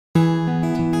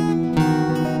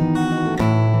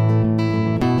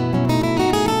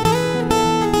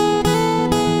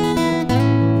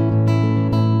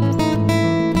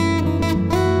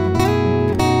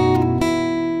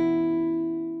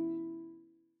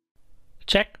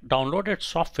check downloaded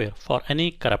software for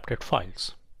any corrupted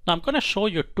files. Now I'm going to show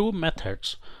you two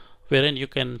methods wherein you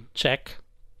can check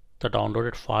the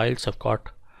downloaded files have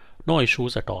got no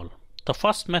issues at all. The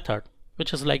first method,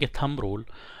 which is like a thumb rule,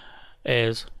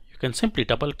 is you can simply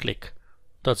double click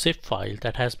the zip file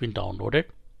that has been downloaded,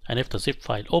 and if the zip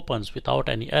file opens without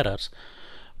any errors,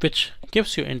 which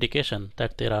gives you indication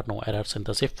that there are no errors in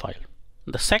the zip file.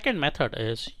 The second method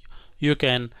is you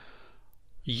can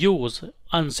use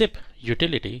unzip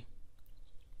utility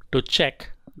to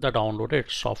check the downloaded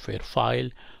software file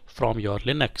from your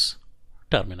Linux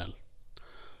terminal.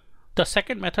 The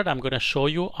second method I'm going to show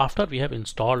you after we have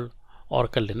installed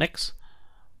Oracle Linux.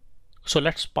 So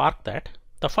let's park that.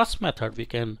 The first method, we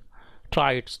can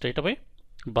try it straight away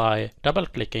by double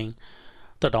clicking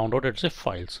the downloaded zip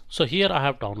files. So here I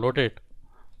have downloaded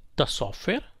the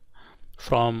software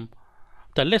from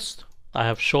the list I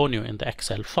have shown you in the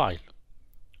Excel file.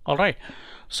 All right,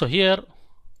 so here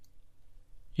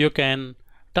you can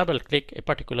double click a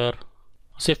particular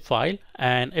zip file,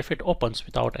 and if it opens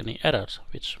without any errors,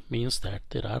 which means that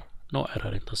there are no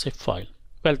error in the zip file.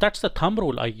 Well, that's the thumb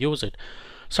rule. I use it.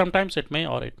 Sometimes it may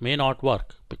or it may not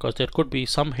work because there could be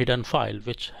some hidden file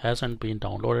which hasn't been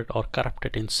downloaded or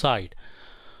corrupted inside.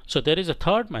 So there is a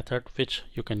third method which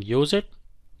you can use it,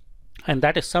 and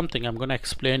that is something I'm going to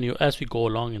explain you as we go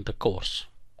along in the course.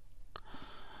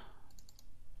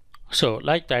 So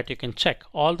like that, you can check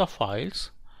all the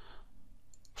files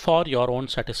for your own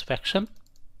satisfaction,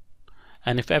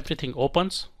 and if everything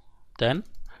opens, then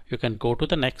you can go to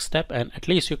the next step, and at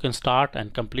least you can start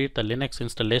and complete the Linux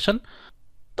installation.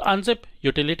 The unzip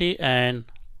utility and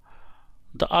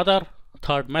the other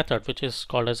third method, which is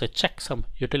called as a checksum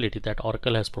utility that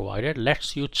Oracle has provided,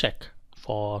 lets you check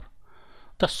for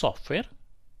the software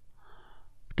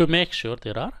to make sure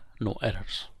there are no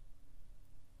errors.